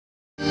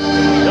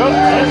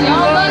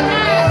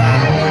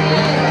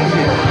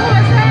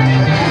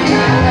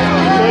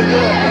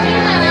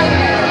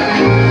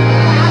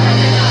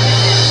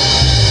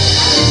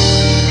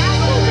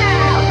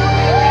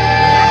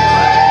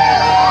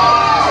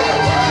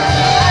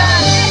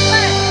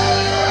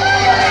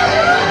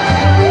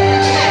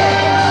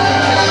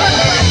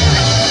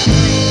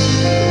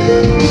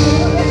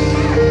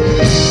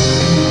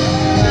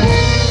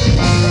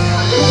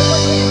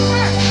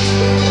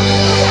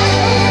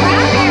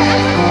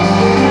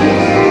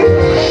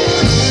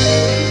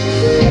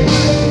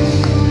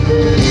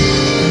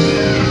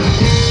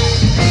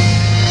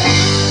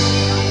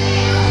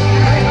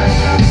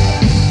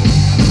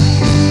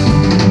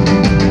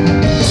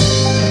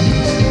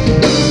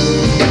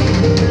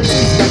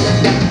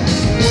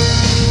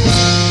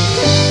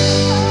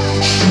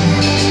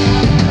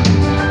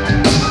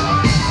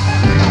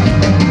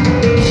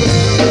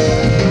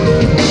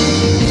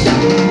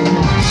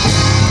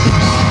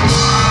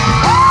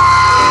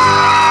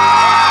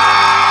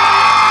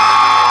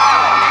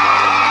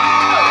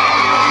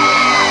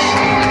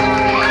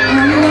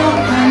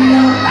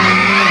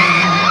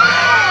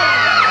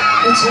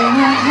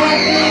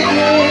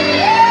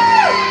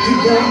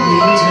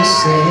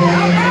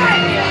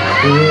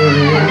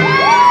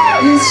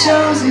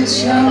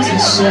It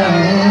shows.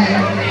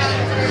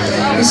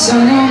 It's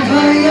all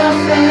over your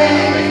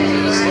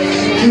face.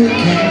 You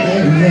can't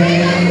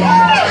erase.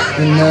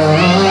 No,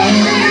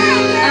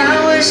 I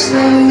wish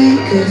that we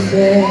could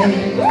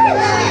fade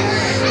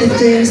the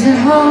things that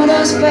hold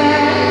us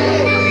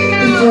back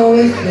before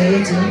we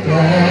fade to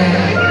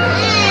black.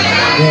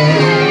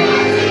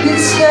 Yeah,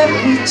 instead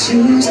we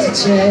choose to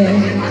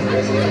change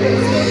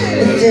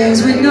the things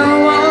we know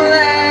won't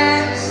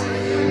last.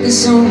 There's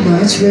so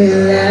much we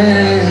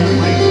lack.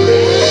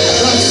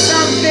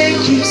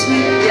 Keeps me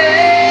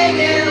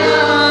hanging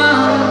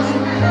on.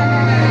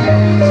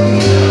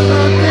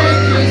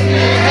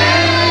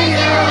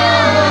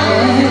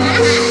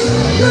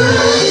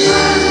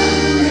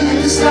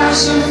 The stars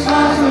should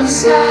fall from the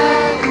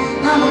sky.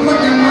 I'ma put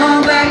them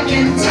all back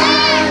in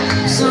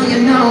time, so you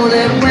know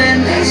that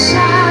when they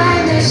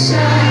shine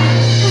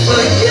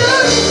for you.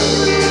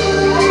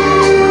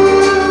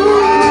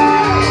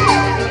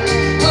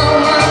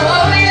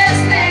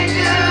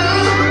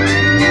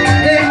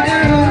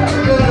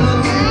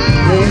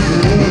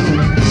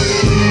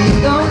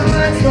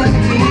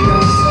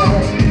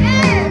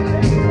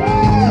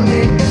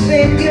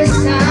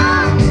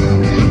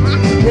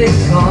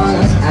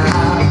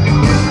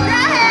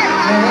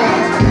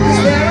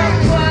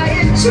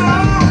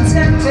 Truths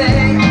and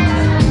pain,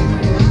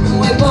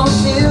 we won't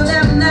feel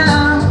them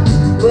now,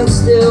 but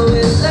still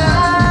we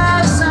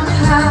love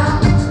somehow.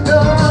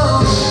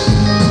 Oh,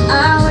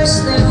 I wish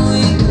that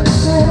we could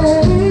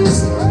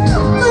face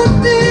the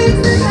things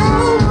that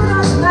hold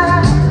us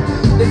back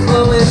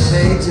before we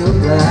fade to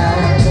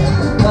black.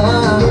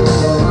 Oh,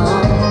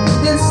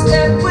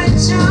 instead we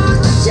choose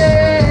to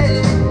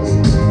change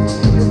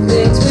the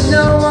things we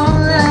know won't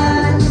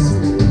last.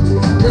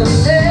 They'll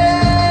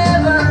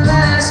never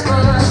last,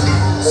 but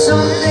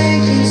something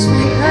keeps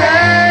me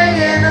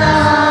hanging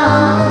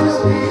on.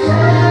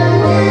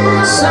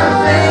 Some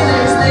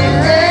feelings, they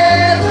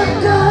never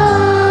go.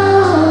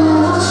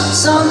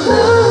 Some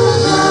blue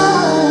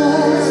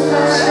moons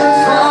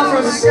fall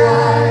from the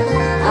sky.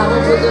 I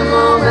will put them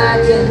all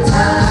back in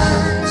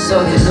time, so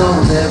you know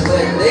that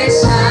when they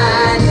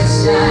shine, they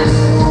shine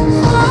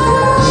for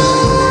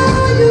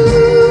you.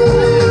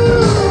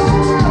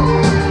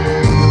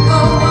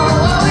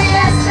 Oh,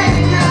 yes they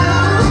do.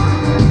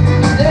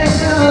 They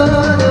do.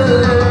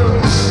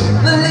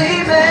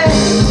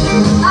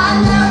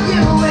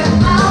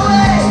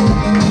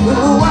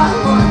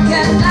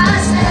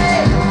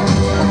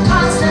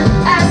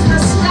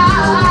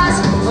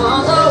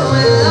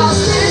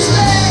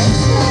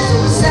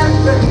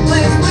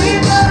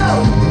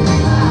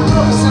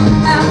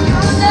 Somehow you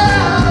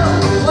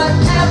know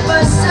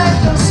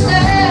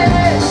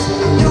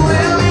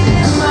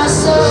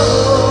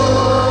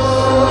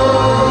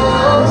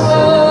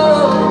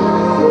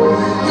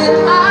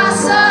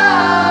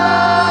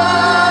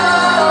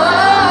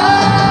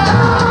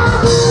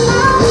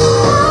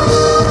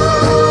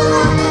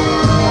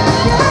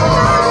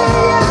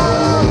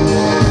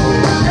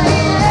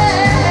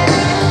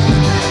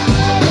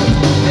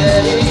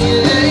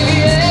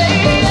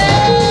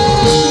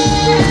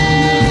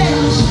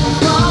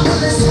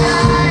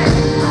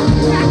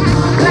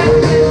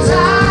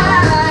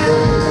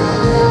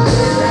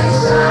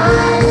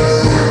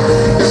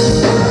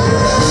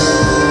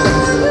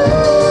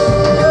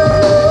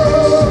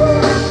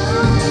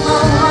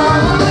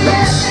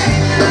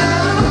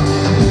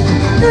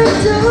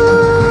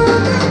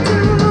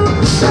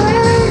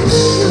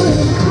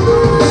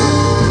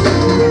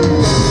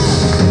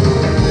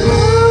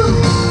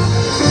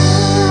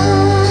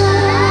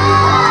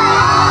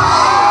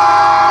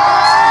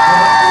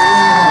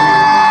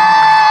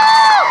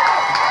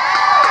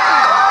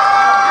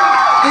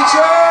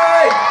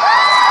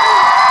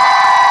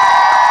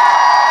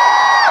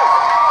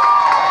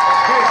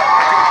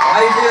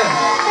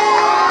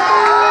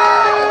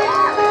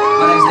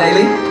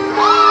Daley.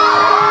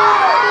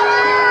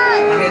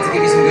 I'm here to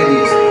give you some good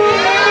news.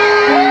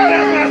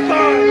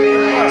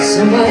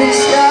 Somebody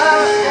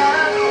stop,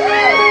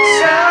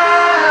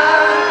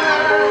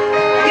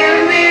 give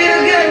me the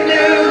good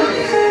news.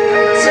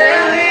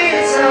 Tell me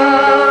it's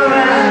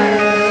alright.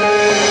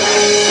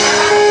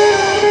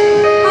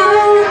 I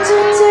want to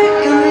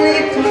take a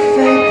leap of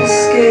faith,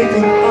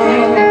 escaping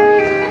all.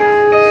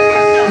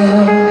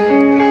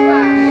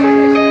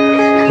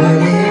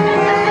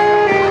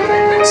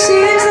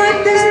 Seems like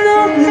there's no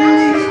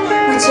relief,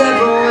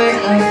 whichever way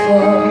I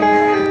fall.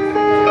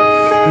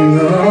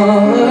 No,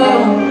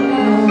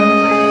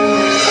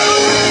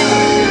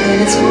 and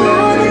it's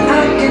more than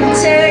I can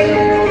take.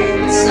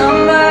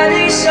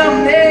 Somebody show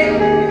me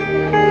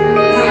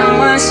how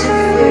I should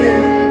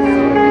feel.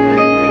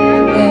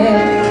 Yeah.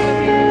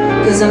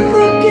 'Cause I'm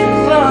looking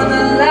for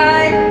the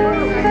light.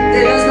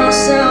 There's no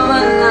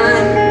silver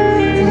line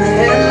in the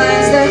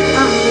headlines that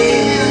I'm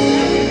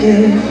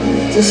reading.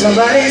 So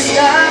somebody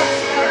stop.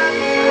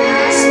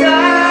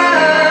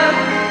 Stop,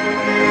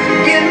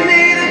 give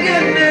me the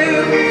good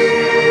news.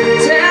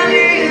 Tell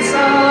me it's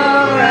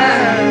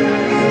alright.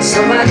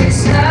 Somebody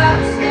stop,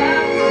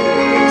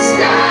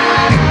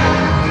 stop,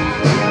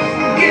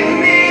 give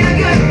me the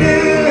good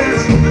news.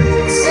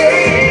 Say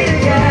it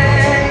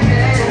again.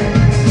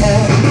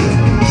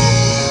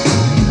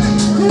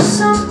 There's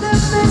something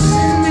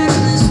missing in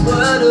this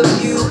world of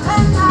you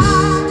and I.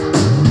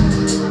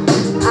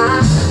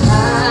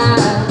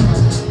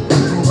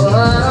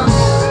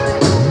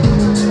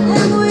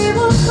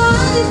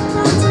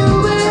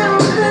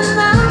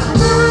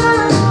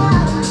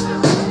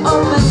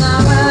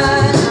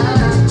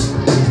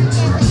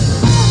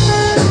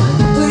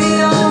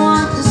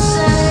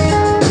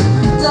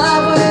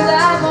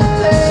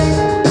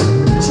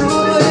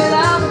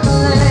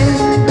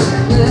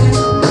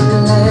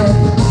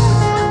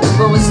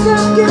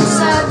 Stuck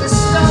inside the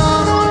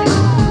storm,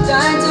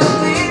 dying to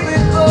be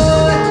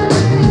reborn,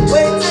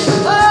 waiting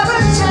for a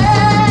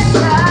change.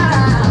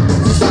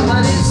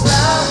 Somebody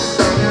stop,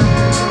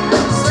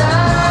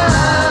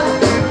 stop,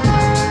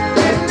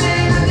 give me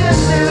the good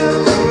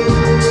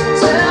news.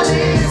 Tell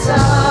me it's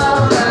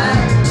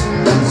alright.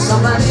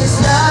 Somebody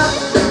stop,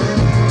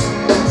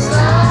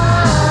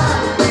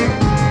 stop,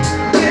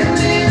 give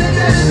me the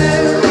good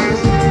news.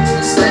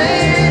 Say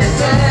it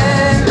again.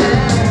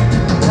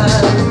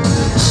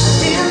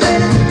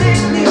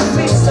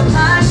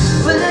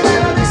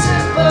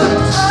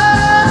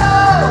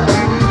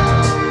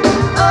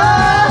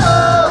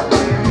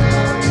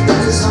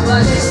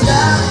 Somebody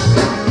stop,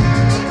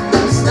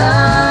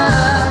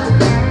 stop,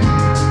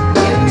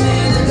 give me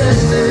the good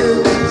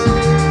news.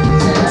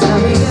 Tell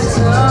me it's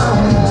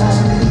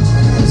alright.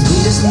 'Cause we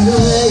just need a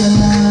way of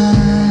life.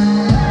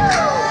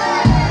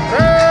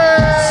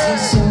 See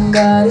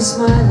somebody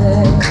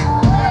smiling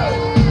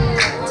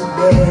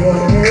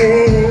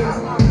today.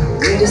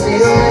 We just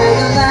need a way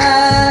of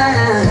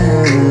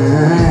life.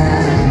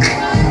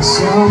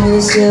 Show me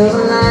the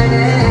silver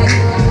lining.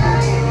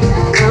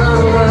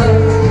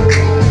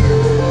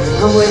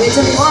 I'm waiting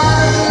to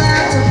fall the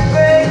light to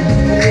break,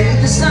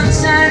 the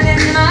sunshine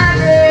in my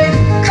day.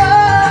 Oh,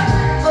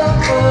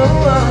 oh,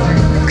 oh, oh,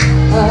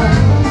 oh,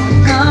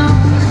 oh.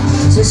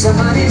 So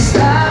somebody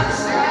stop,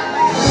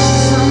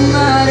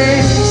 somebody,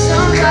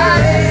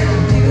 somebody,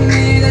 give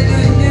me the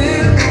good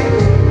news.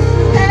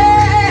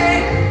 Hey,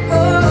 oh,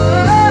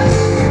 oh,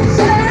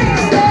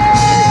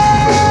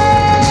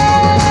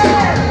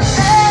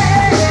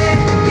 hey,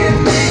 give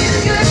me the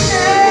good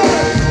news.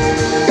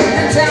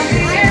 And tell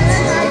me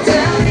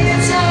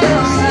it's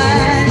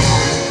alright.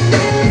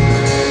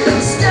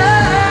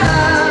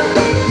 Stop,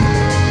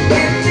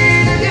 give me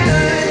the good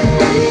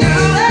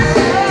news.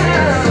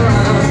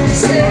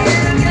 Say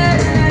it again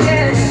and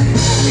again.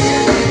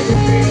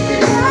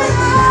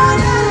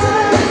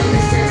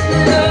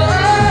 No,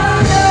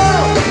 no,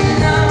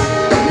 no,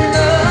 no,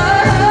 no.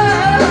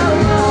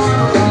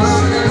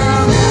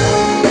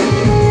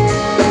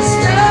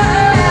 Stop,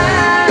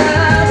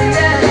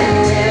 yeah,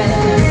 yeah.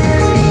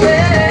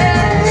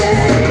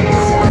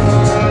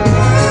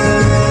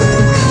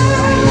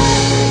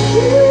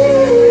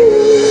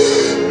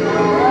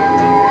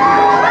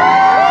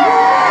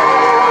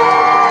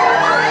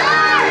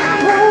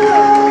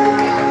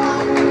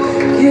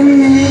 Give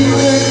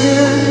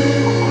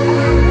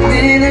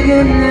me the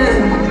good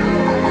news.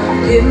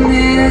 Give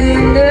me the good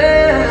news.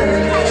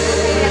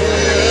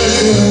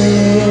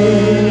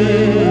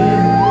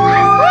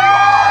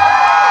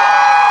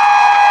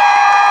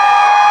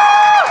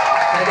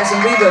 Can I get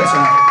some reverb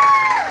from?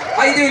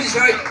 How you doing,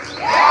 Detroit?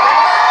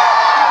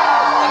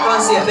 I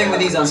can't see a thing with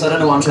these on, so I don't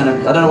know what I'm trying to.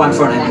 I don't know why I'm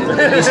fronting.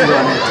 That's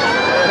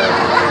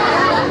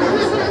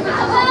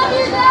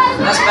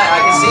better. I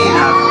can see you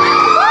now.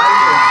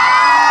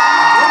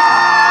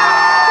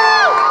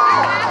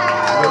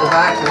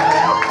 Back,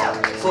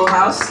 full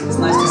house, it's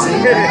nice to see.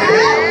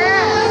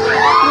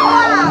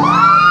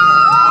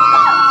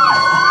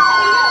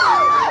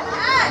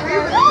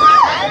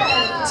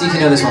 See if you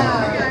know this one.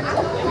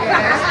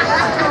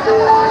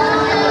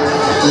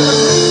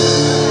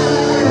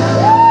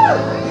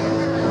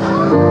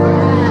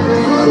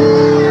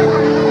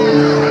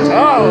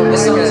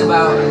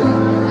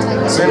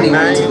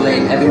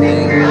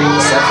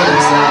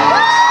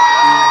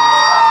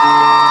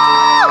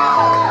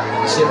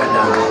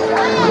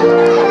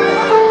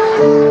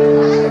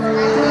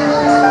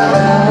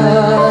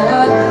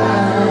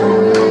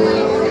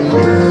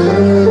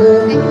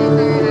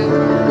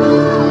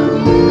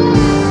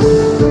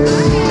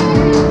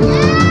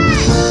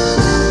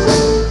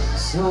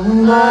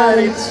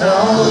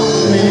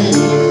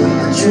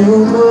 you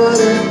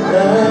wouldn't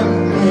love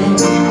me.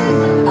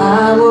 I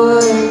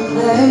wouldn't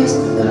place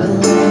the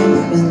blame,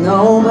 'cause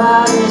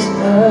nobody's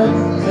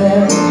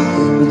perfect.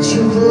 But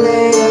you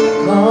played a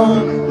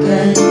cold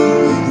game,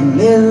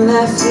 and it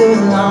left you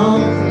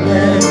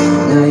lonely.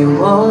 Now you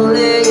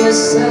only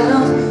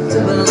yourself to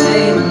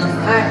blame, and the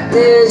fact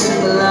is you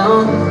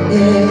belong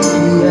here,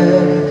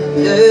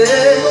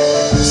 yeah.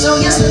 So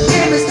yes, the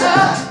game is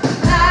up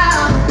now,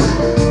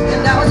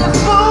 and I was a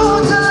fool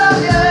to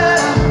love you.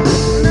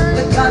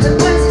 The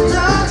consequences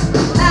look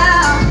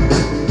now,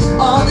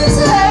 all this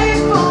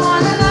hate for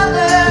one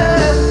another.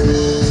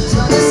 So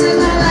this is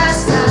the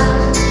last time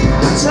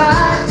I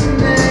tried to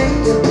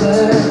make it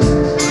work.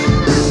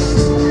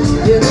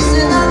 Yeah, this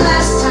is the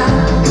last time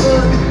I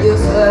put you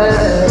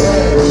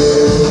first.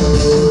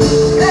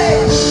 Hey,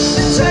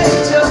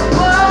 betrayed your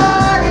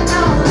one and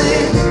only.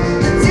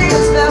 The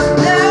tears fell,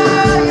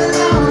 now you're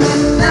lonely.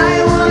 Now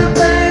you wanna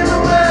blame the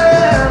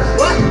world.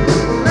 What?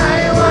 Now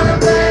you wanna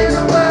blame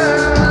the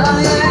world. Oh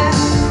yeah.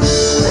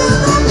 Feel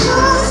like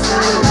lost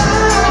I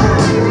love.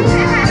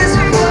 It's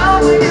your fault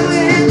when you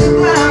hit the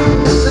ground.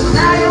 But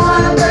now you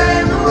wanna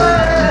blame the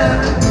world.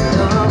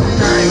 Oh,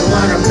 now you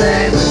wanna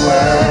blame the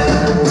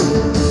world.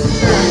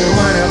 Now you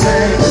wanna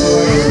blame the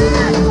world.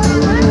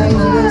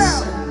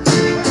 Listen,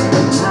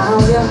 now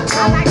you're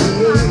happy,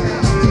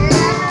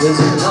 'cause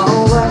you know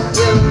what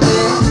you've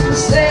been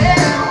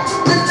saying,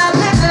 and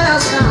nothing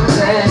else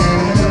compares.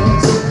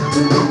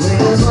 The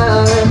wheels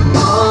were in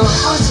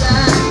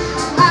motion,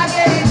 I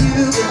gave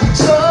you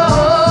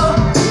control,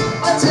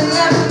 but you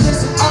never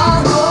miss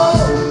all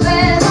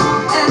open,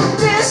 and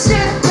this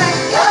shit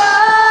ain't yours.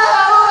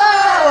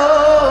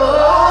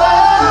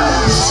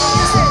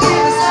 Just to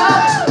give us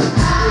up,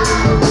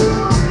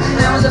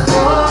 there was a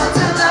fool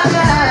to love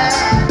you.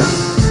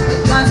 The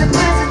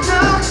consequences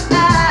look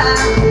now,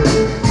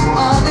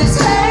 all this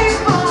hate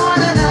for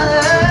one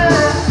another.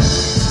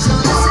 So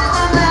this is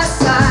the last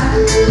time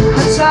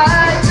I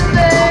tried to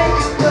make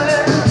it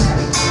work.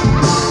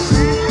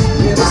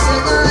 Yeah, this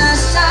is the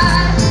last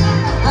time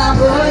I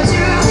put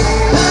you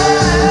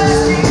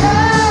first,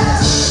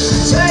 because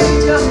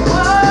betrayed your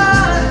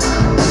word.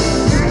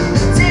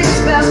 The tears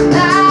fell,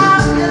 now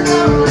you're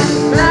lonely.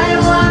 Now you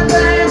wanna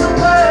blame the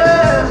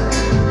world.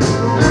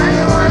 Now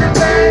you wanna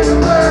blame the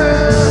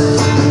world.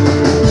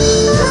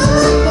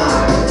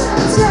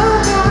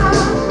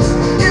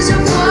 It's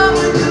your fault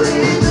when you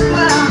hit the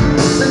ground,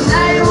 but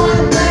now you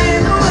wanna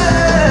blame the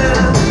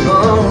world.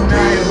 Oh,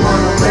 now you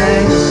wanna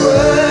blame the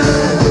world.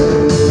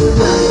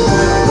 Now you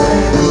wanna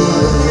blame the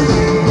world.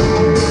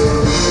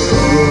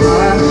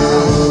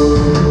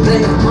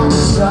 Blame it on the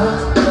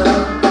struggle.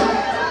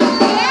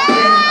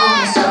 Blame it on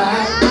the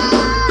strife.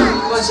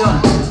 What's on?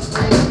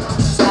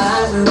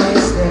 Time we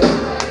wasted.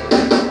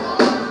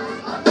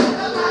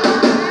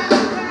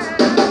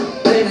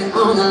 Blame it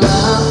on the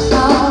love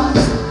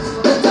lost,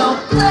 but don't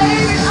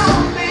blame it on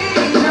me,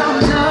 no,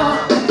 no.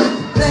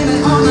 Blame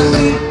it on the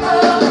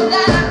people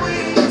that we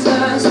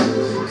just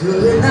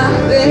could not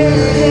be.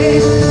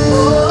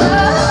 Oh,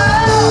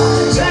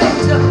 betrayed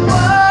your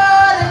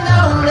one and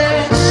only.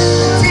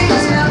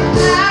 Tears fell,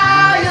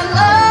 now you're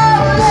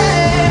lonely.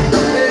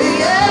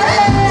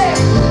 Yeah,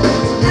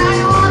 now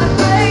you wanna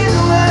blame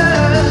the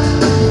world.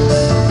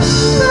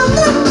 From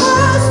the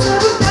past to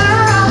the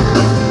now,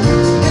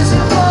 it's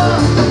your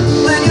fault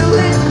when you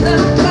hit the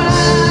ground.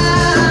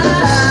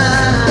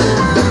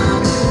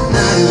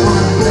 Now you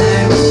wanna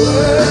blame the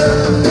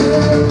world.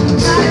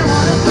 Now you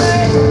wanna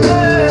blame the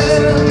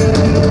world.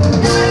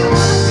 Now you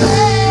wanna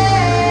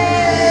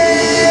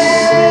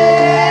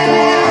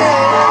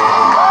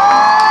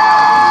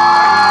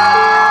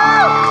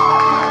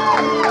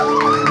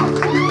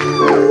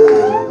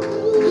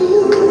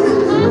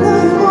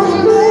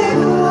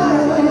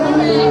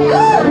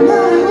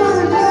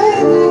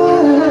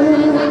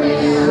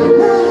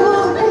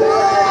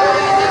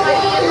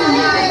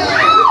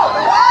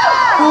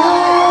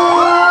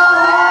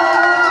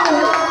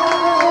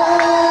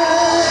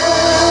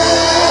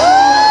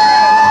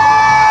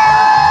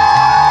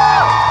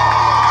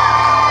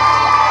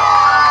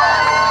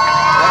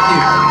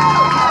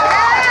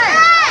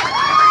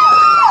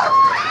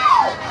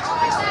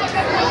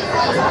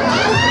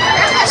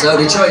So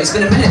Detroit, it's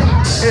been a minute.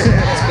 It's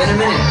been a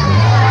minute.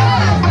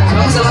 So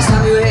when was the last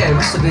time you were here? It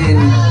must have been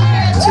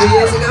 2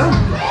 years ago.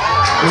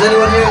 Was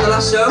anyone here at the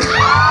last show? Yeah,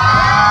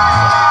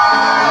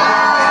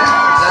 okay.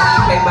 Glad that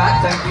you came back,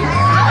 thank you.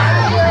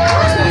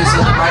 Let's do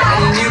something right.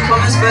 Any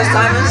newcomers, first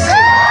timers?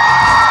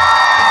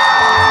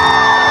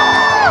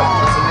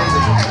 That's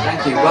amazing.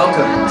 Thank you,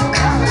 welcome.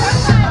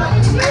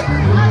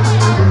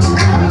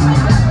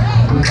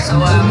 So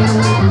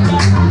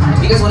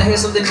you guys want to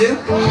hear something new?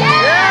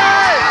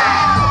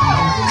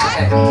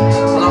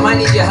 Well, I might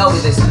need your help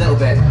with this a little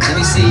bit. Let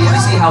me see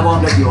how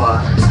warmed up you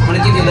are. I'm gonna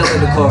give you a little bit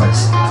of the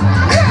chorus.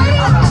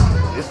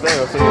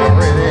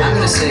 I'm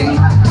gonna sing.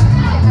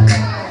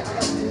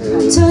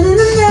 Turning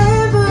the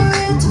never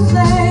into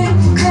flame,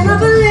 and I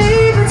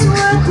believe it's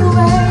worth the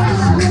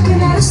wait.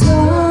 Looking at a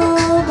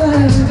slow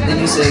burn. Then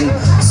you sing.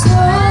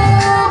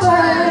 Slow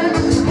burn.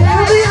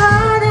 It'll be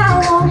hard, I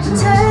won't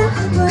pretend.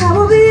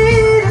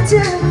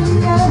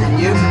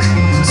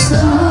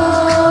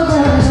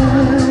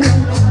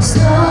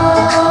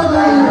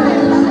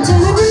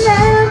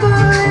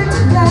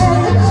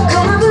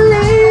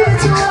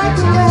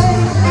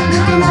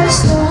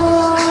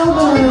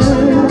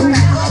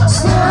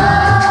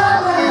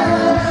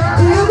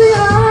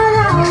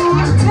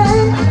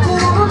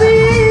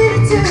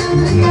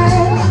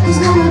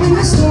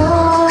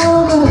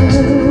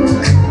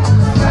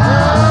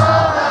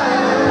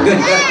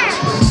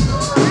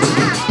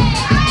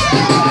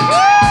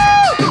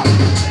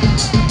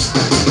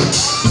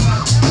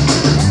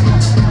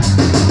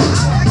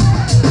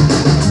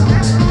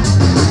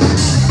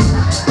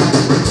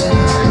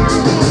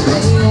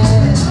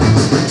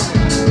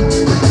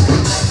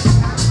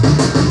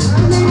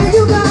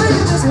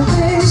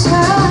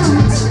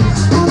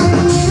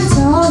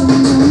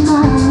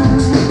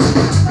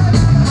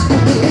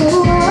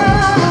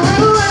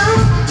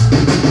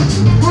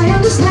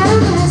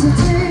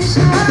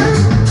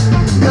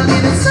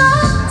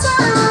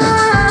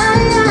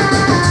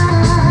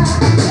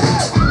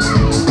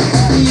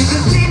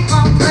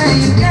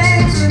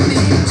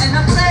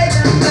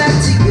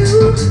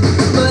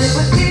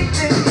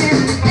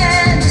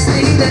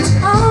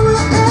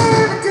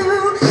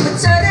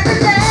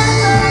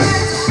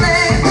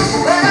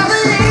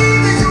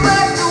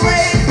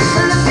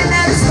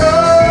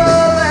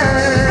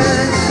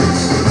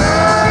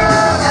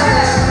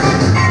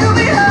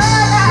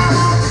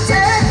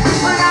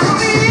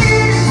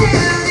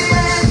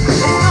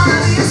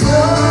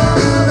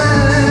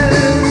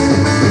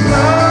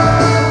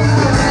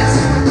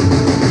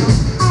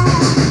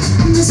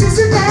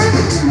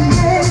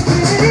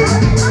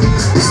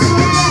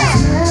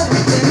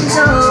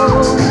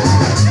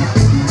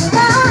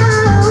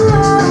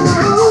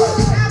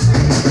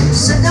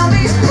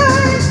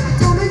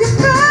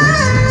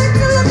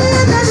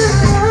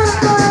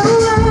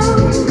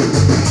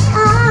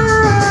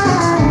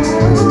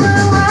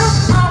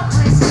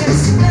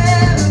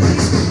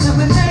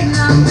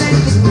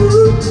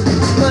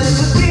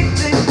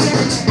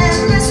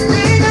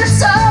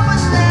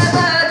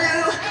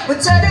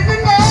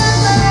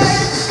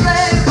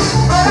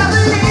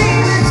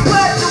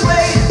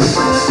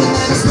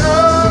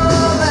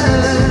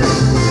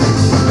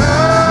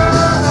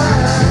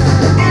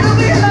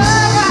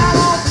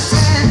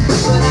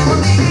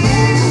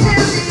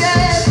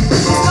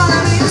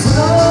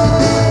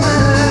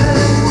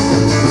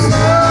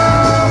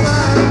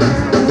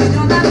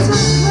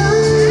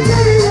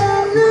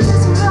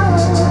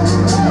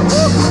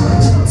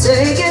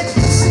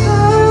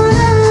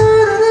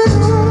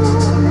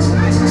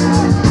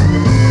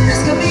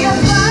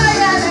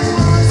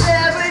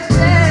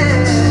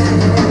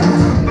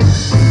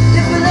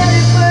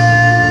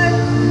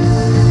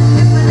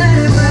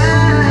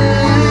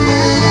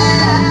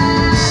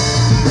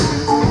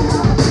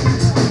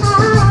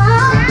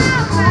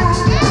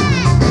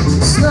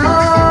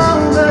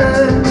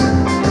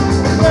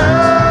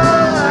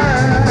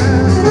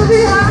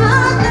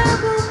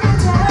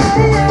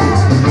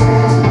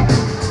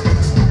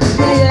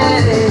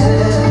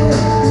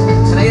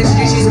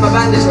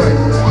 from Detroit?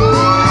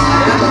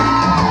 Yeah?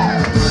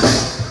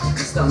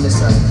 Let's start on this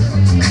side.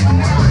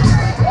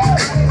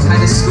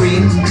 Kind of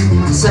screen,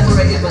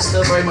 separated but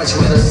still very much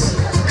with us.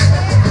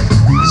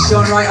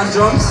 Sean Wright on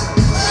drums.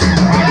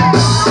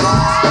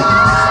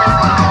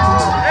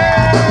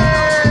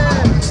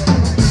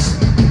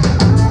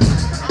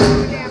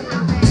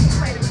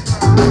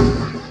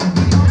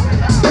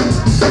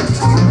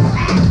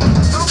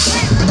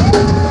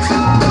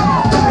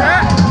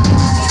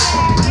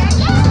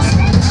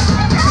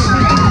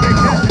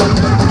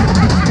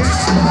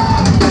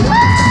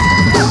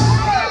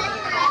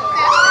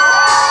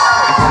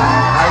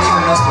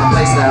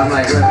 I'm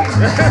like,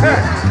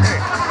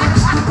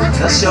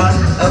 that's Sean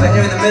over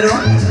here in the middle,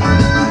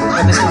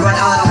 and Mr. Ron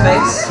Allen on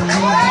bass.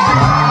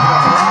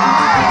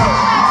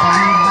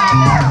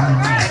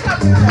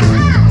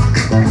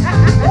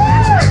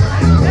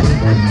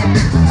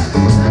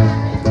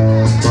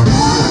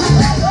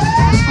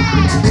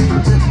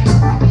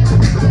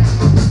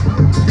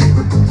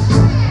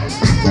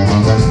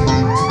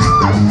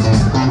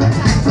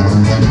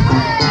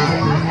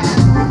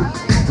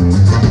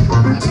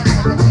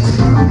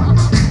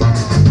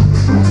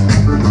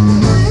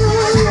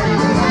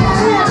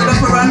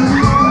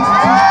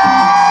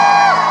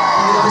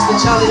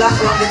 Charlie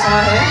Laffer on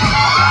guitar here.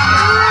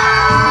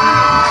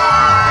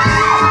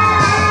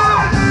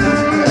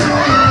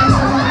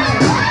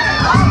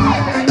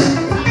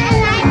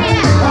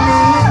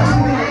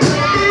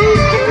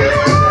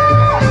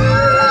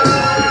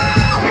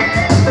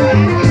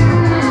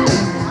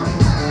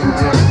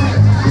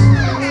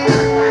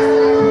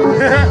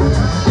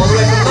 All the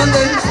way from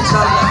London, Mr.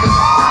 Charlie Laffer.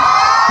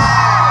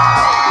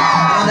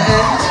 And on the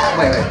end,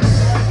 wait.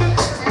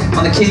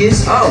 On the keys,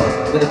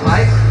 with a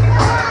pipe.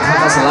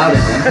 That's allowed in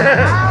there.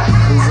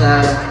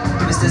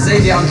 It's Mr.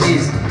 Xavier on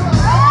keys.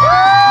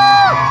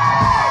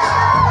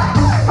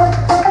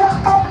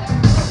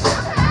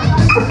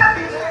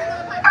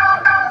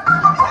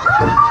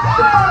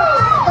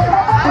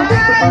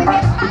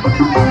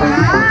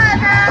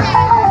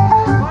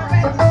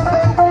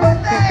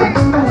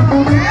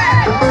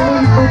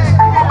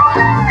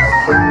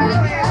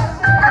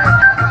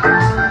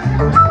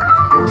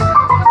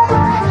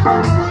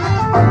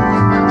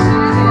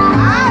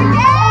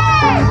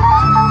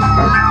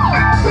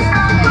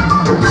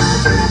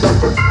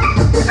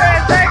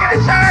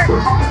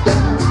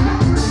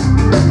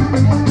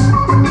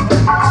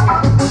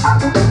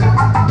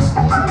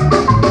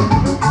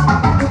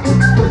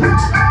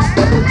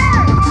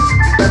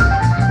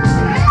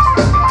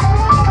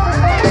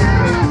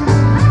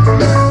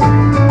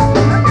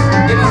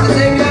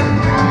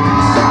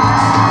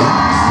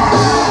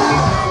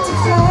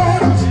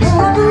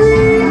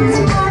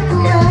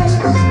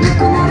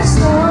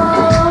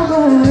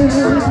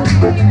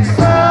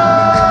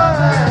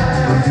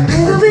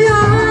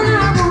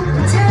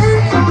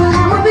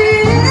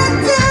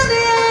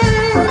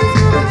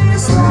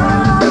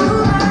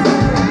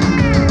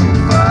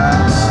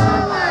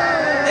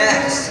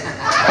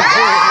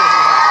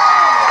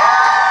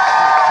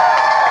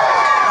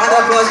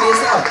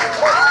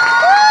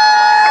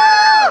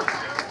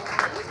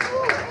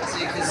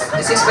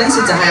 It's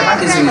expensive to hire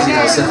backing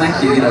singers, so thank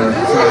you, for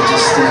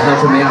just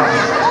helping me out.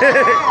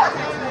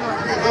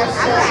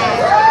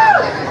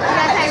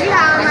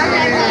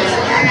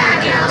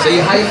 So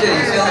how you feeling?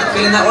 You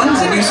feeling that one?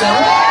 It's a new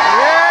song?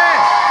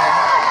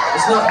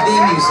 It's not the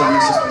new song,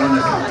 it's just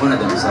one of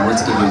them, so I wanted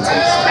to give you a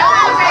taste.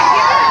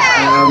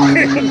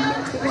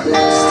 What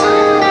next?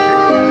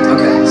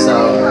 Okay, so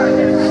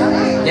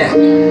yeah,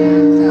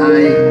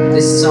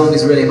 this song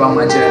is really about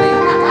my journey.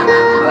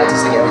 I like to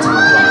sing every time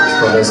I play. It's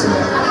called This Way.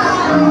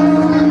 When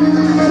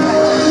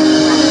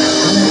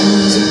I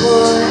was a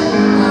boy,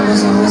 I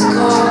was always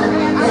caught in the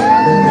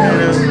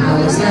night. I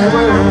was never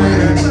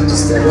winning,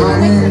 just a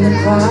one in the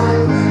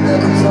crowd,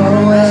 looking for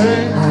a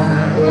way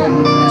out.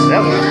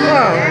 That was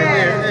fun.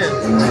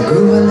 And I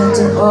grew a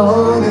little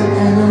older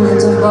and a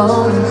little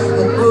bolder.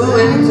 I grew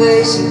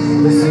impatient,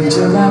 the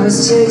future I was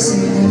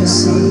chasing never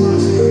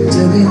seemed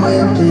to be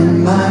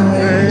within my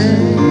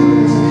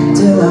range.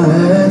 Till I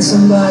heard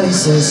somebody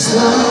say,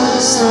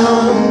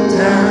 slow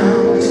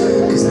down,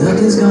 'cause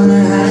nothing's gonna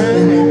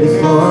happen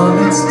before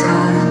it's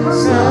time.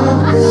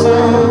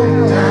 Slow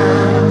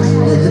down,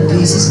 let the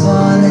pieces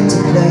fall into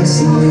place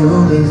and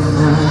you'll be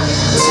fine.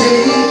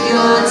 Take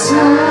your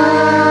time,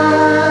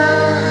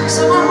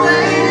 so I'm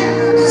waiting,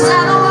 'cause I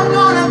know I'm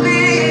gonna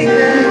be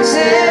next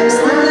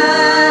in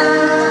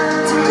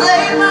line to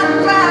claim my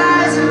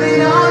prize and be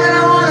all that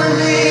I wanna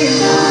be.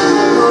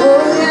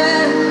 Oh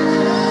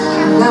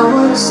yeah, I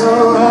work so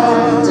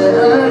hard to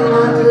earn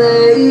my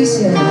place,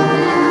 yeah.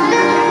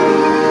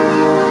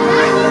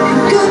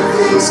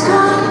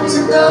 Come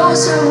to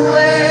those who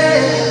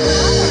wait.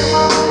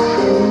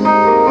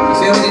 You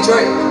feel me,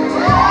 Detroit?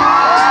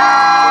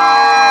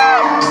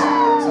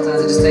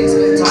 Sometimes it just takes a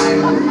bit of time,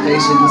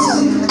 patience.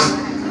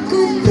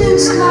 Good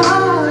things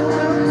come.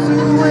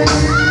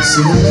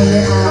 See, I made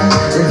it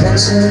out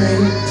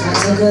eventually. I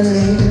took a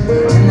leap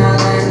and I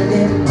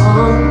landed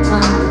on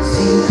my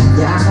feet.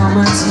 Yeah, I found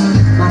my team,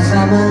 my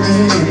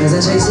family. As I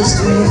chase this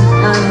dream,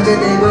 I know that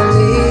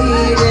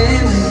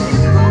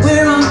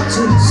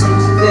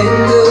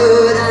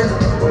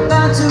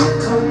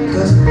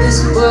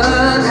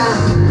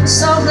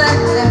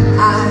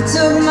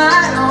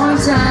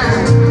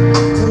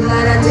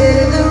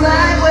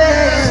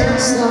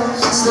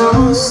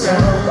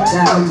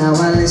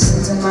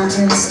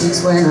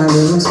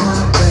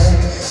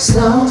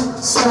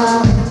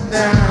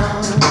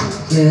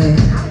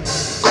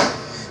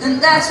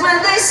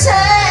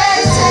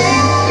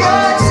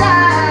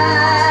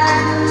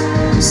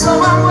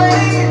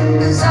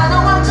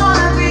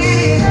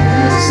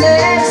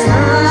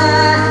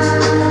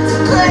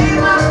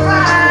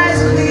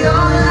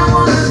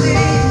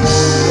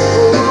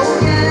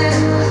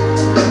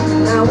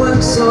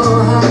so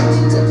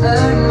hard to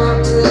earn my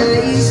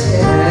place,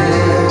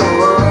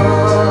 yeah.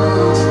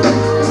 Oh,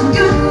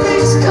 good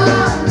things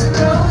come to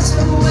those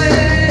who wait. I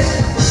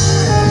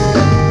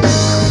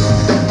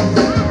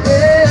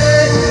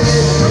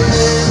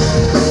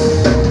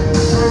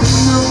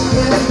know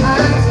if I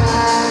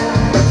die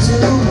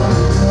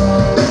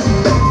tomorrow,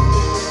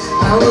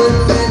 I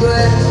wouldn't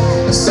regret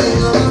a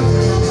single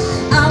thing.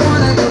 I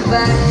wanna go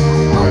back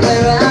on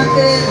where I've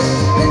been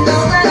and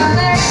know that I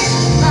made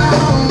my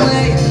own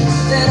way,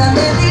 that I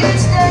live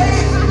each day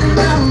and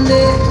I'm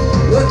there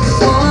working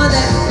for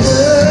that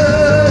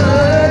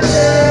good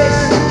day,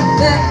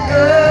 that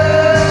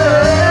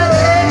good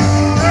day.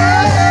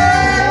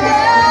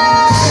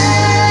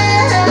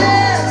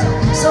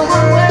 So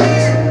I'm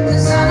waiting,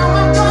 'cause I know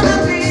I'm gonna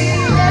be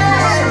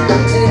there, the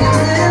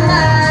next in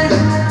line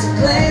to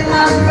claim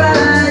my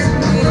prize and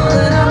be all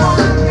that I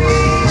wanna be.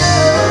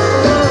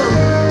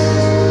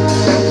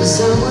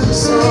 Someone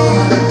so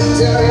hard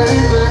to earn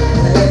my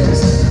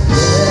place, yeah.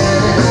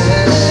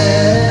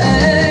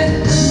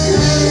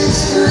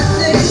 Good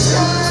things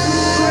come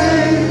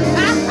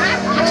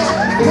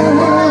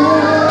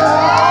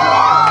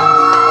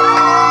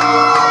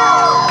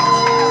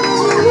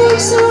we work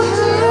so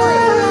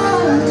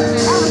hard,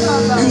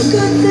 and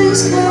good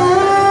things come.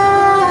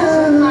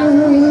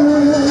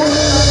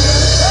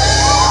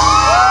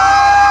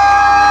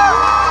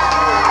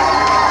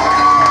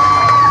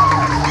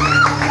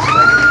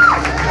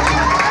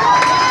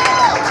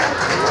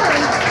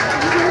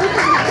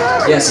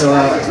 Yeah, so I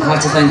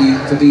have to thank you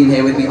for being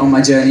here with me on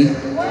my journey.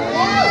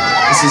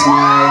 This is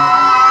my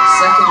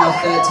second or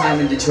third time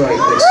in Detroit, which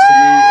to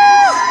me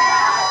is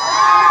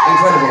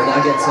incredible that I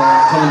get to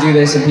come and do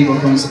this and people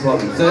come and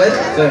support me. Third,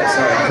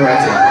 sorry, I'm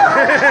corrected.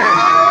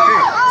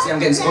 See, I'm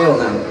getting spoiled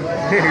now.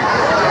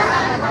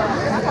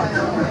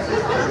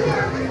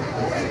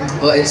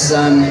 But it's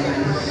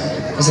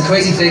a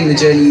crazy thing, the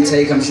journey you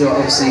take. I'm sure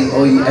obviously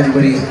all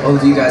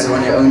of you guys are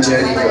on your own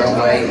journey, your own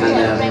way,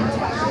 and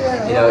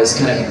you know, it's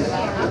kind of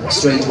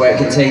strange where it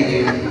can take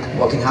you,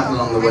 what can happen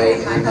along the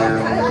way, and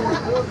I'm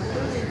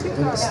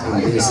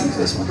really sick for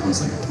this one, one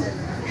second.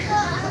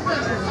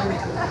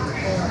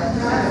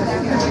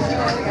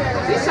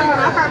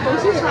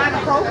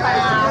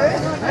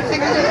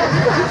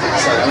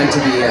 Sorry, I meant to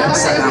be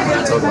sat down when I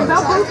talk about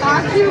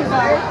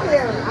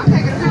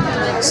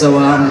this. So,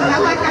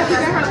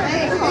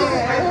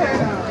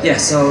 yeah,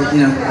 so,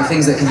 you know, the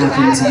things that can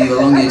happen to you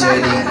along your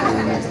journey,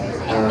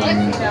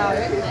 and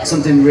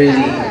something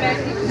really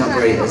not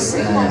great has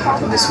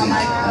happened this week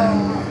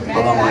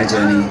along my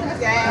journey.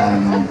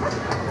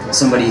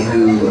 Somebody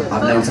who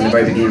I've known from the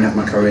very beginning of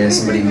my career,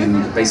 somebody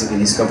who basically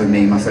discovered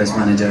me, my first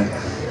manager,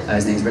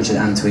 his name's Richard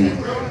Antwi,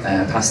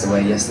 passed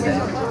away yesterday.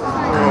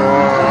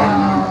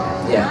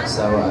 Yeah,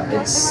 so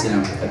it's, you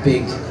know,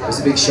 it was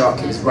a big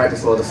shock. It was right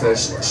before the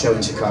first show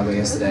in Chicago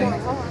yesterday,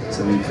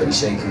 so we were pretty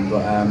shaken.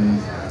 But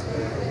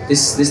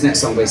this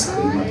next song,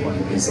 basically, my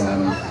point is,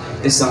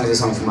 this song is a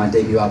song from my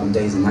debut album,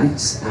 Days and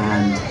Nights,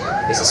 and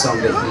it's a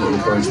song that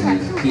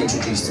he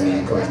introduced to me and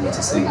encouraged me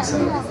to sing, so I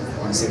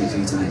want to sing it for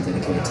you tonight,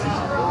 dedicated to him.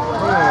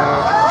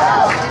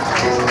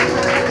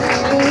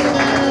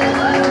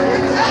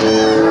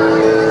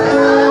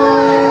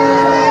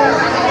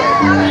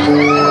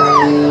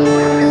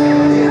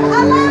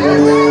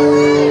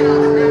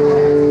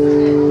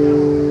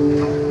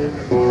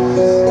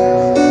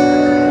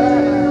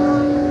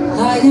 I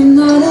am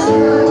not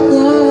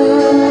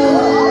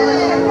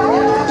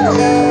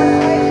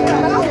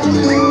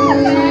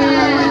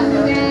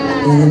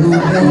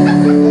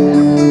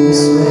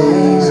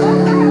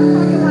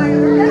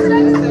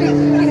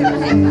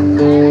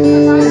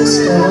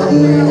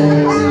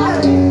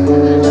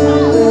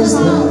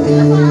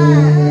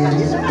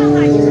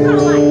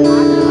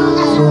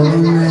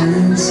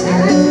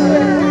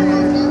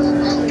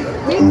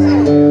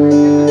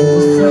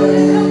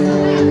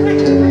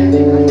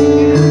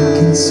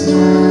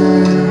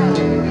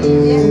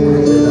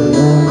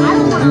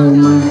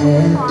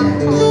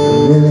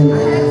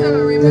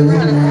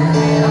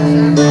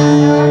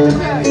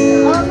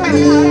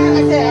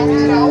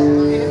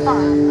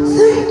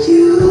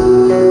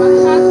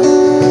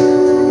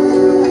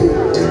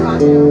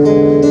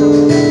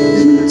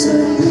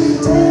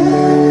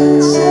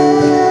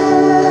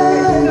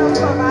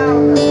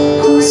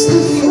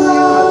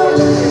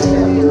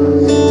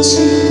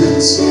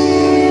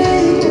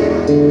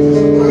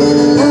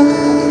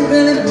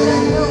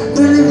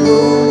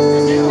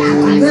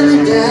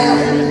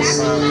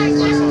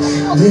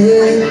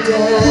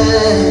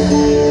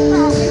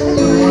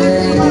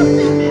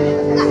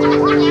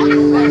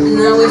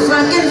now if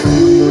I can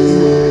feel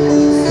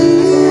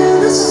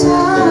the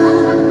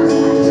sun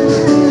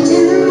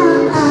in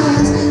my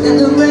eyes and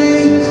the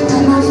rain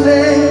on my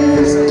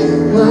face,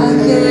 why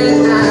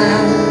can't I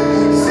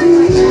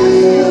feel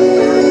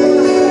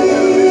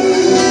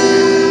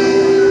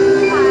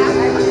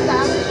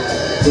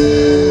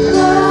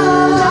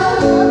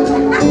love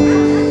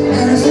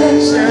and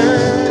affection?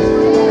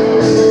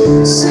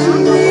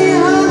 Sing me a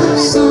love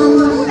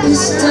song,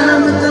 this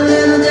time with a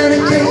little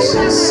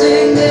dedication.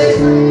 Sing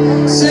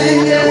it,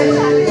 sing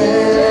it.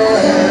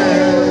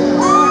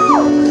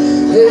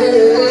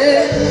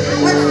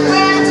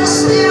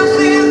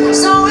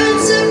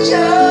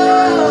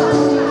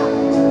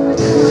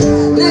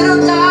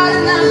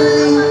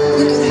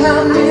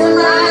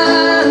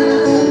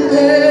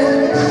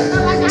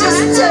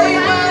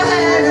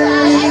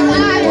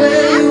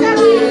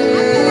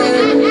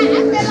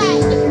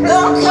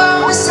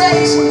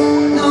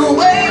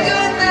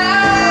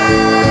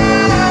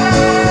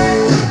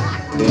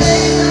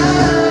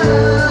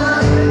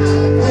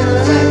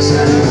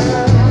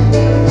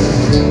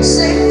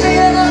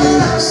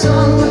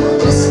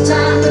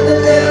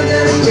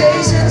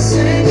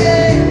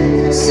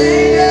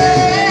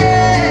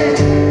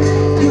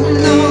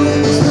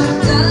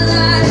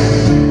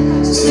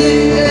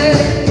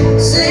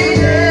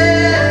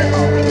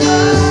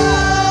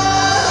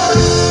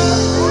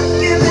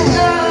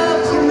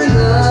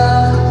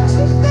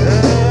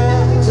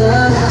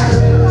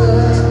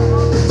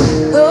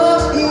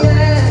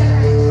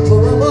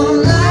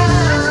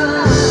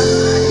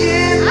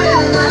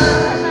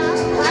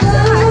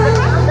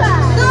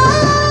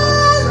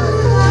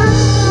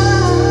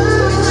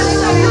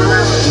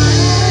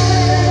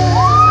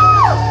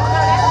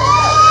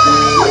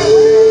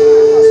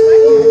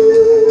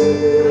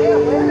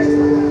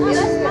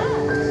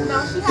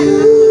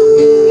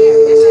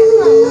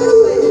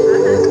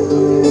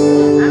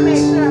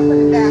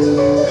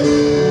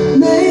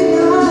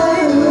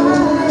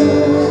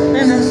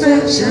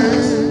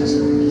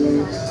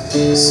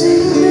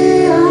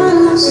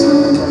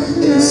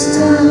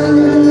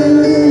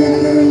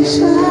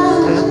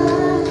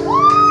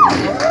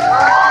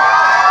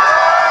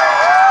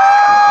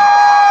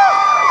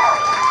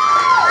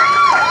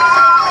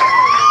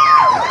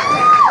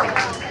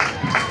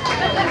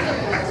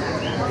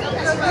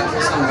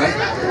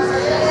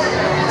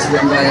 It's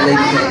written by a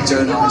lady called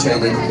Joan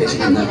Armatrading, in case you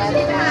didn't know.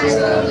 She's a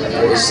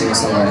British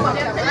singer-songwriter.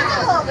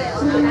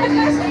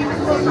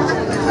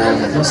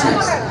 What's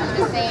next?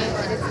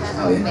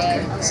 Oh yeah,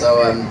 okay. So,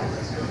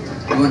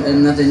 you want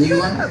another new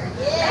one?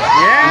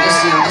 Yeah!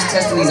 I'm just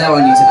testing these out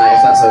on you tonight,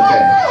 if that's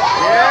okay.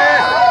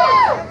 Yeah!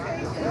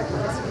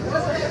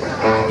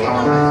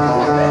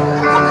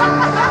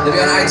 They'll be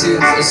on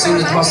iTunes as soon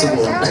as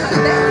possible.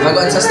 I've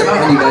got to test them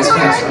out on you guys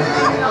first, right?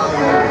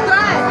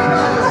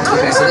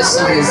 Okay, so this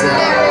song is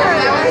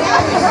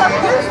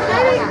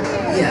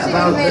yeah,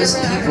 about those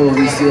people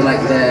who feel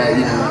like they're,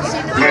 you know,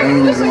 the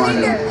only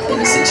one in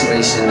a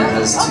situation that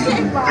has two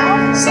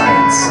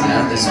sides. You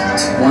know, there's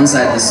one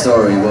side of the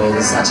story. Well,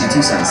 there's actually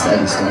two sides to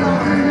every story,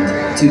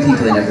 and two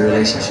people in every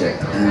relationship.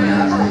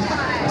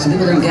 And some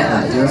people don't get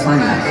that. You'll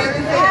find that.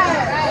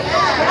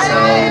 So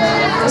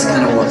that's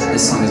kind of what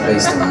this song is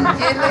based on.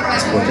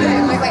 That's what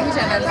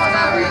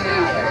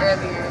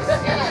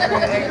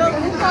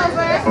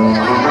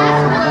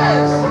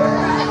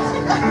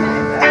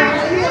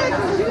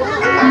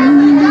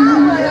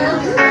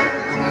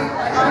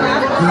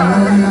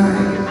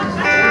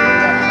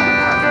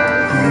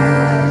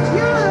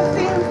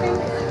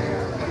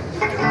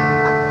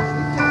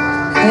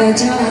Had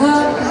your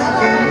heart,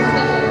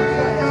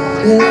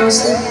 you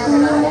lost it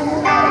all.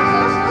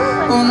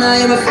 Oh, now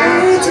you're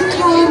afraid to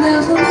climb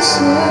down from the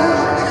shore,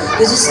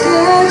 'cause you're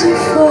scared you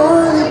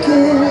fall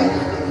again.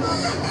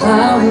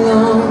 How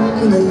long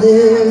can you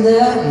live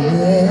that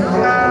way?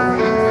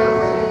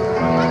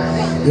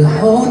 You're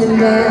holding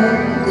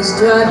back, it's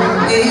driving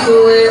me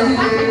away.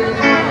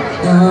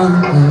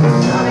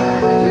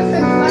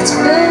 It's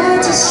fair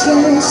to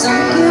say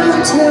some give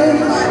and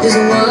take is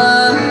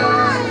what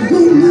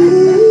we need.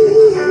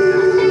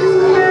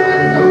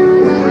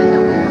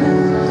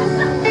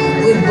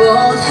 We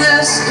both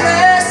have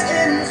stress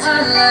in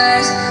our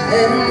lives,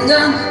 and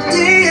I'm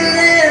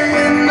dealing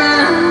with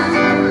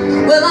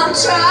mine. Well, I'm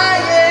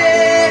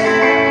trying,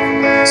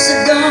 so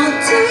don't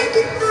take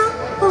it out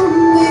on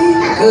me,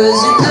 'cause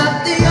you're not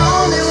the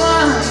only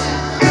one,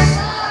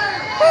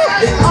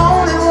 the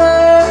only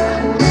one,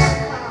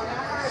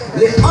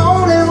 the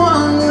only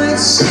one with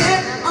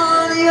shit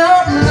on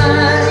your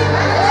mind.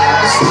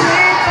 The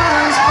street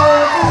runs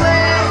both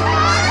ways.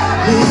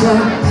 We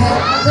don't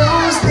have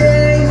those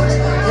days,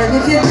 and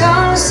if you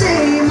don't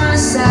see my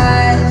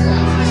side,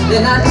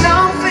 then I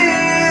don't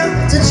feel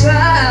to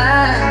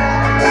try.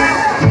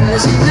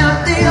 'Cause you're not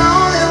the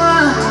only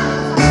one,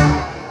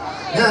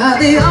 not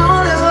the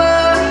only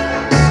one,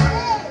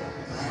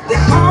 the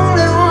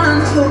only one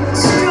who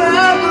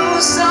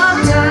struggles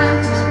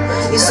sometimes.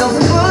 You're so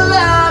full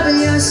of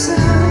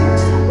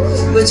yourself,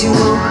 but you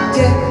won't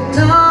get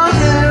no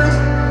help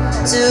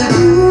till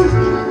you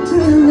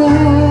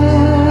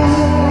realize,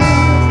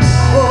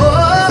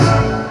 oh,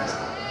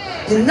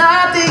 you're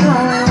not the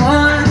only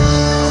one.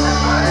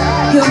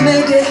 You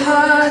make it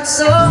hard,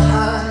 so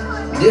hard,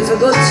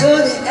 difficult to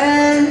the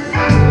end.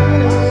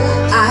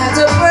 I had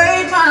to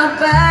break my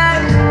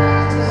back,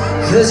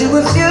 'cause you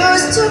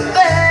refuse to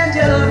bend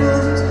your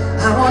rules.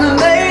 I wanna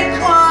make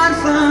one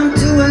from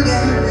two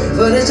again,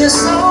 but it's just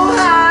so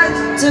hard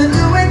to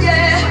do it,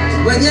 yeah,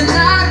 when you're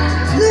not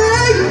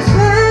playing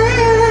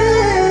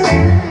fair.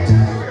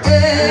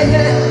 Yeah,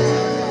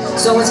 yeah.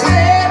 So it's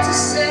fair to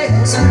say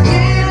some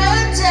give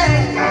and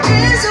take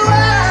is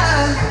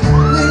what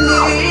we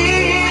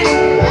need.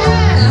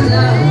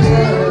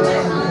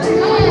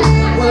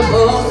 We're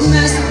both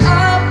messed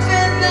up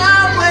in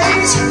our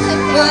ways,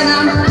 but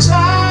I'm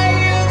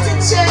trying to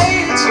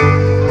change.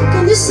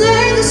 Can you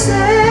say the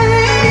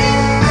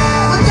same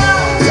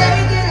without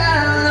taking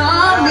out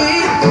on me?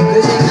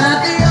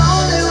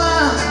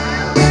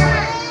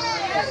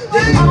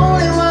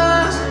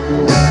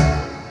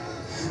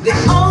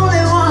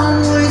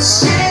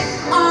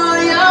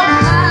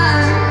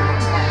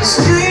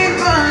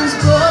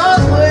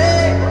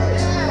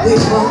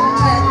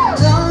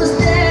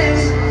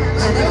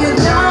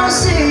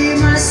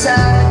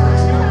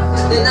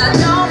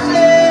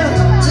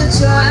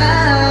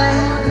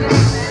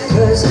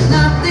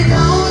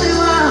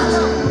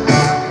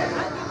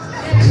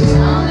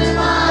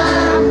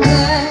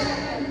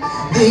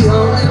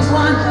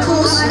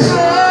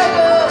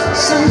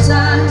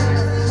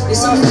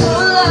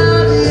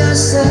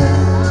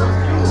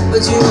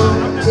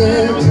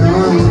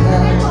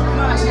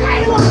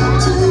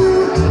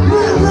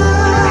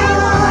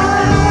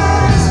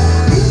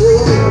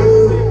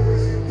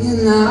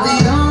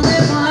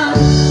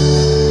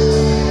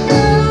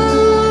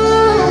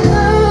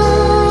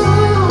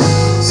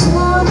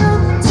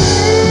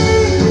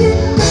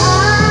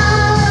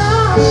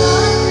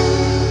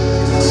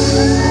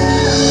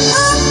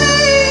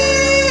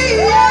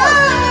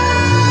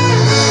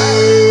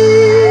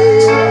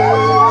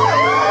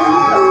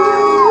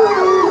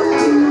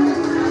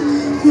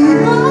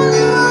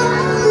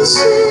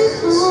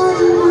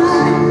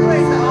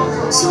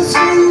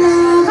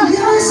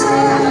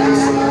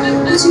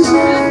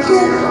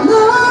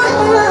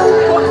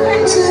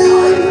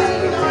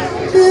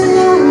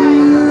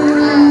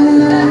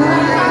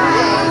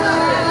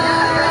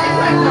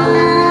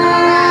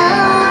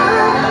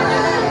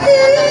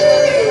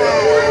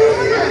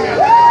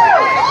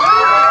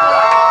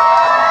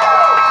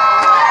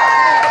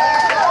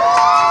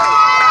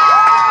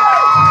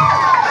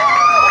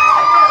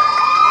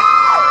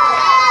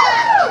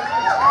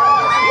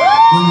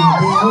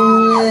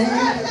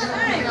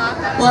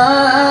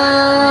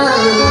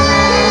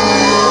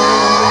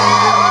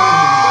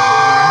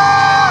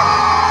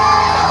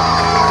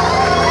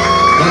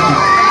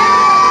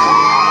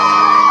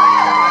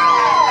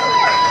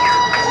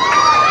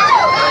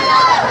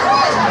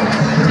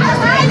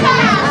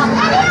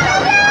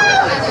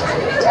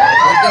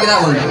 that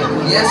one?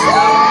 Yes, no?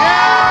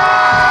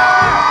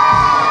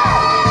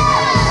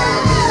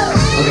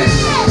 Okay.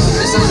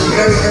 This song's a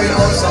very, very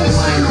old song of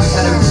mine. I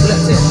kind of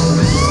flipped it.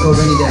 It's called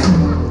Rainy Day.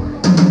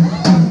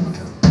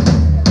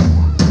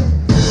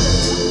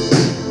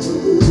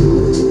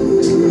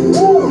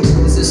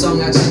 This is a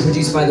song actually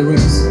produced by The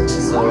Roots.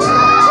 So,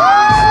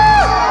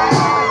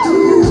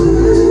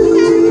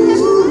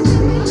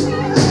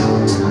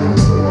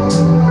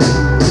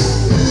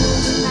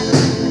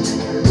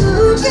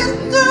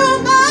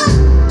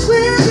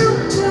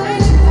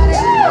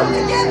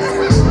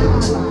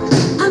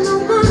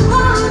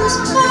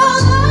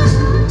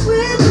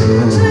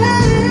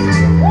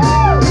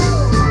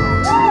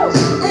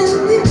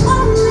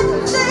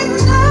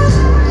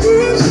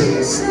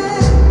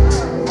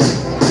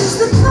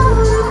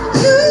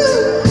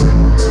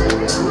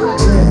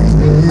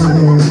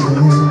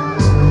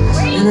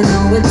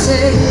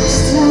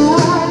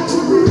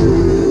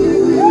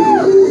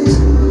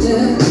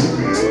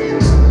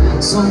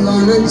 so I'm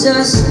gonna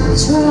just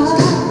try,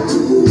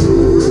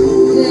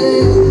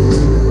 yeah.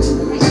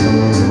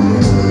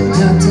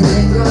 Not to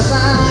think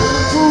about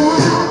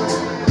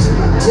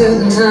you're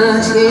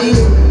not here,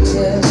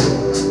 yeah.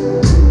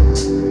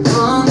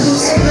 On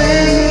this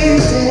rainy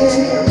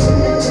day,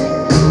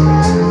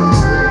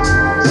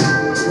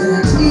 when I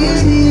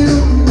need you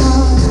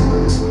more.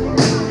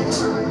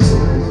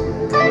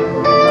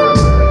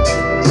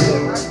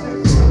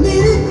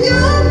 Needing you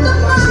the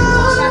most.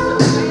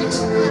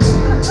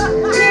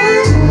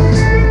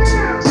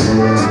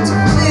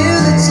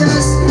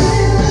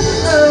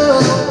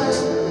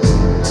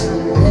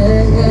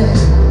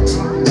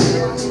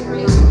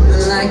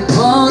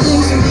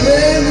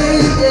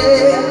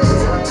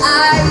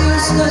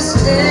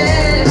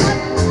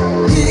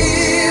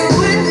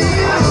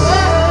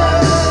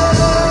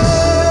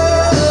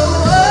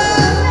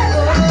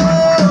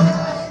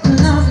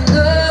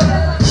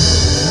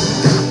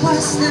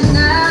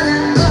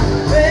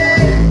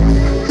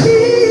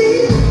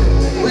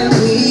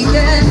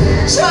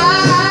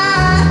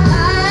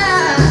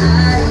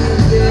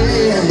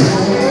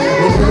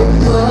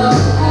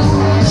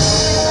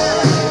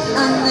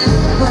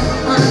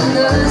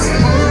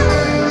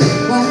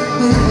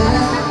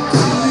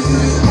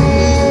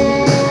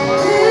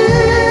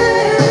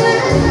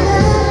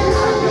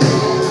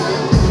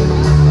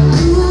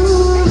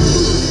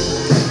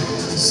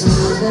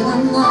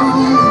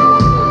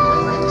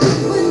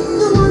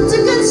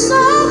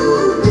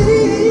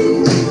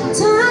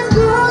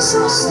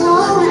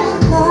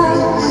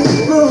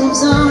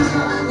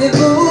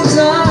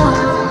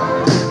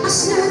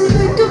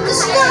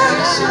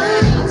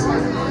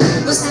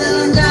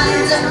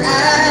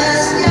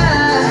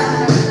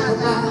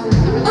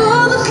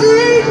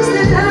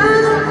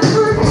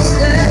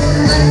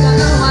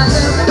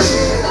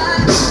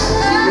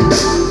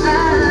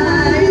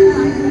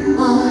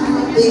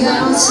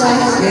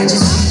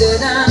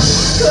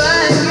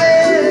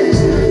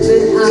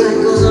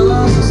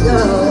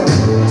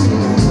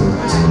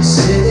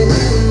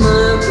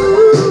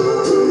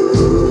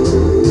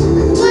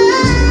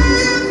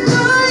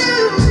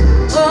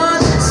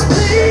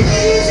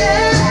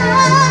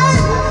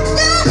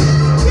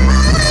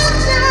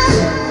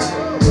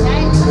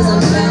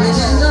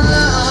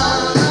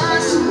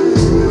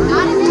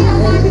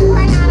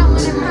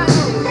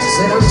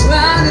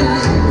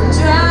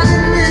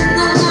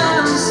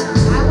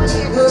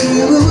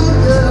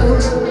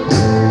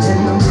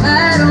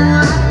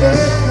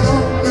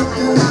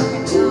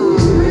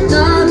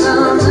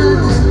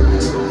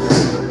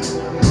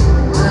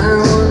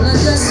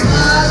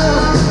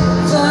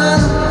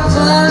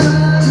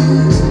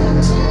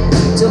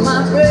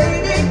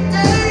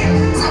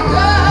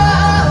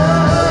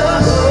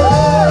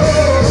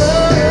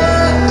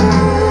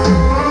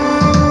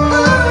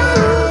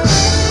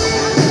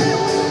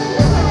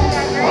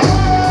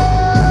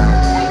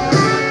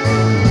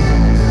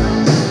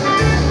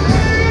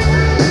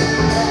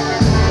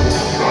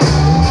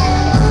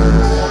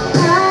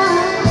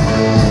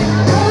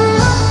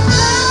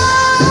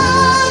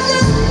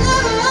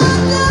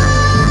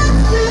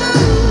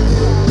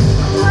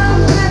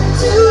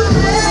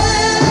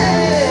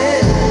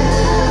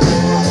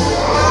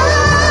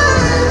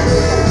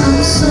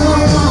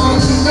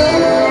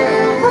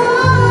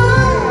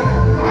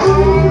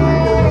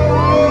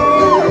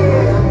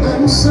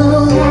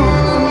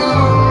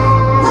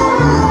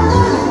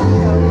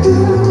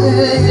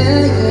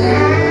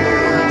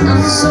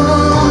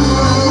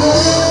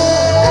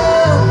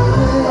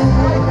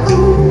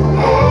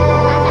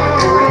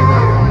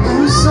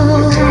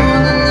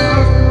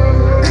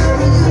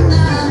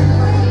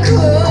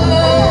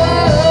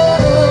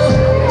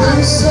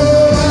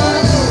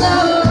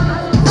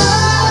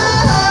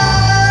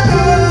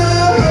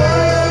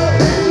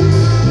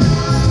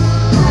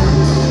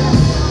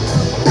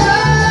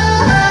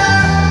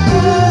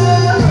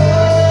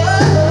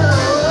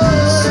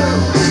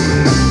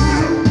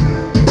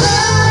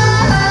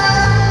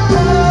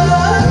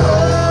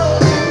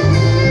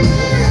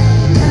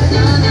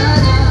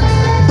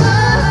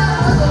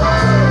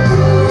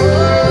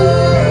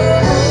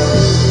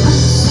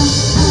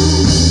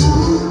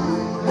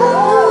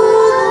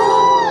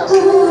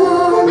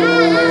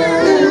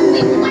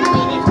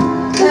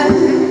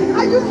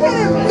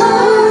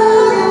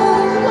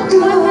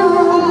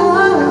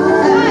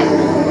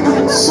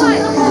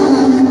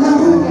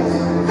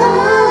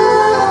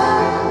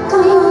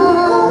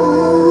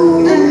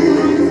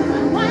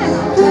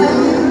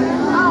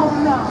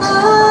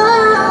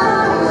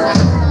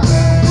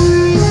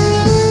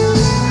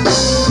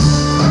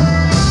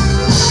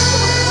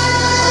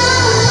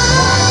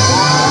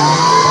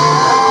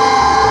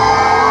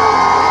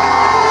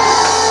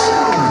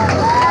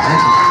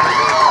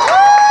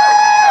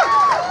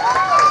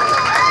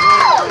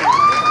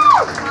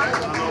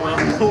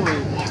 Thank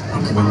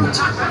you very much.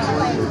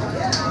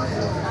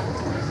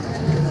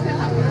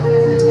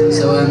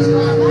 So,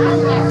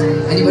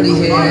 anybody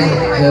here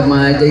heard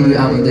my debut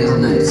album, Days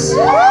and Nights?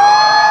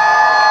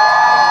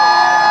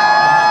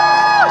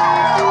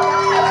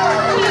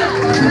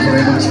 Thank you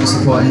very much for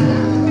supporting.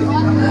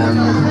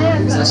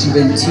 It's actually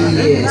been 2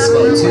 years,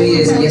 well, 2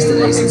 years and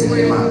yesterday since it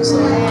came out, so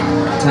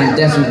time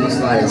definitely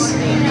flies.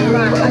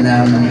 And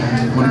I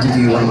want to give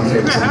you one of my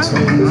favourite songs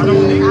from it.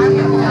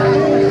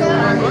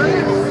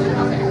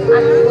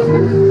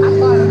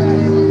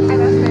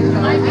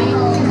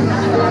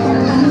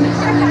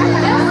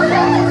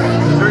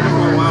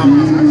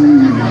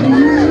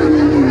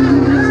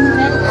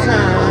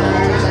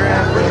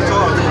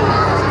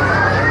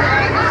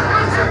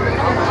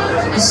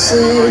 I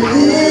said,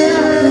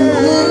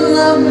 live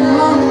love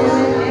moment,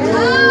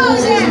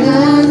 'cause there's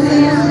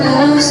nothing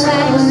else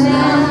right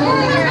now.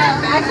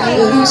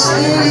 But I'm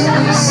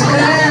still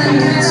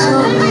standing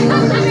tall,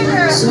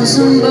 so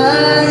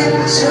somebody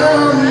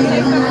show me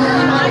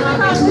how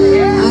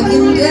I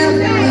can get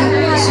back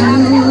to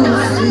the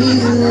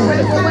feeling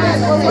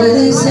that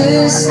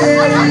existed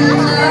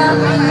now.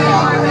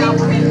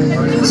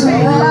 'Cause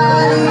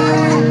somebody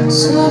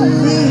told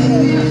me,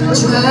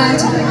 tried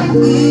to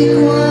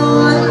equal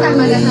what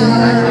we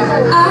had.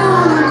 I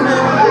wanna go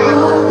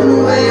all the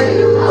way,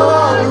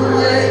 all the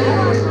way,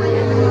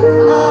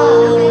 all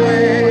the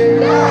way,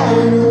 all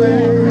the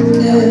way,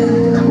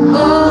 yeah,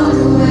 all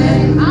the way,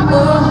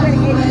 all the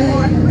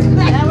way.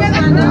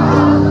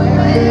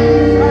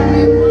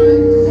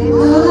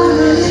 All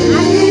I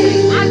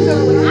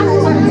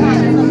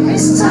really need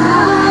is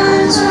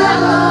time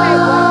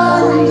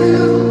travel to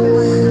you.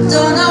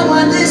 Don't know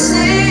what this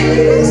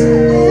is.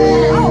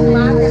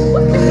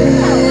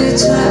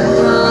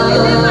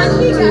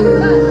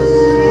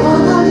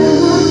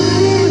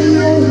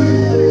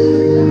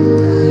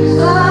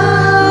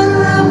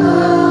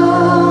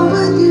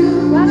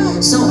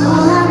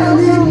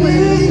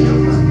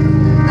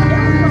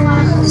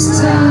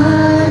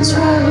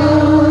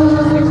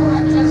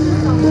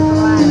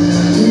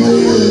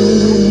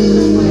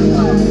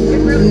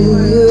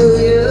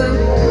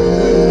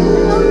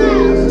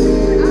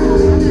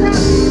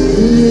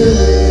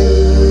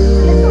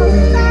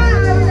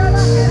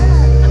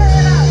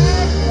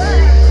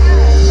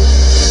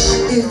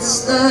 It's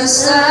the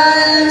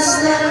silence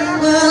that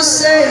will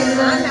save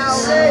us.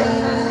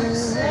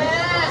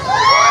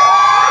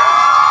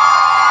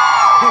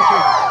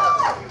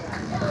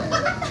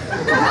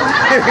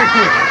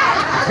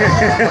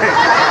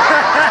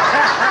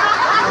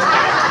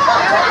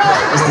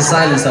 It's the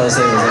silence that will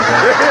save us.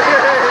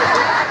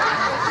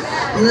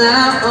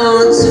 Now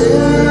all too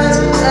much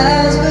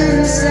has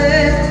been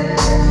said.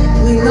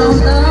 We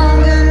know.